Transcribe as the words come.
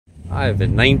I have a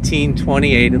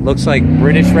 1928. It looks like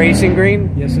British racing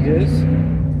green. Yes, it is.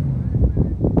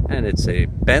 And it's a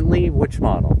Bentley, which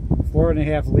model?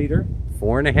 4.5 liter.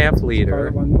 4.5 liter. Part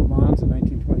of one Le Mans in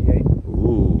 1928.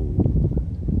 Ooh.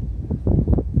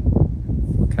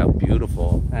 Look how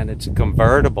beautiful. And it's a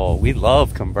convertible. We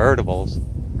love convertibles.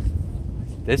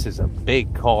 This is a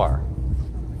big car.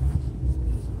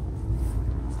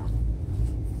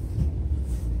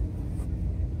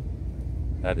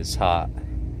 That is hot.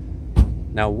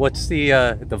 Now, what's the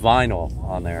vinyl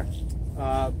on there?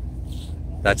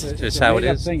 That's just how it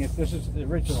is. This is the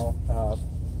original,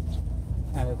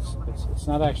 and it's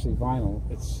not actually vinyl.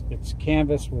 It's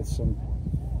canvas with some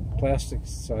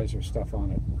plasticizer stuff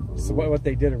on it. It's what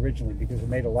they did originally because it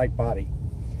made a light body.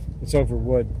 It's over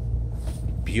wood.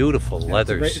 Beautiful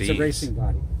leather seats. It's a racing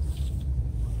body.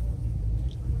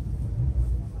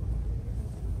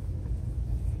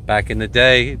 Back in the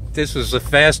day, this was the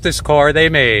fastest car they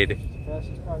made.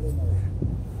 Fastest car they made.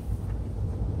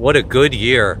 What a good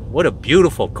year. What a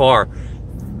beautiful car.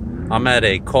 I'm at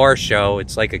a car show.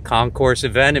 It's like a concourse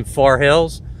event in Far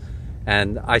Hills.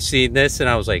 And I seen this and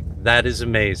I was like, that is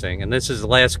amazing. And this is the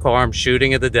last car I'm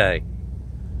shooting of the day.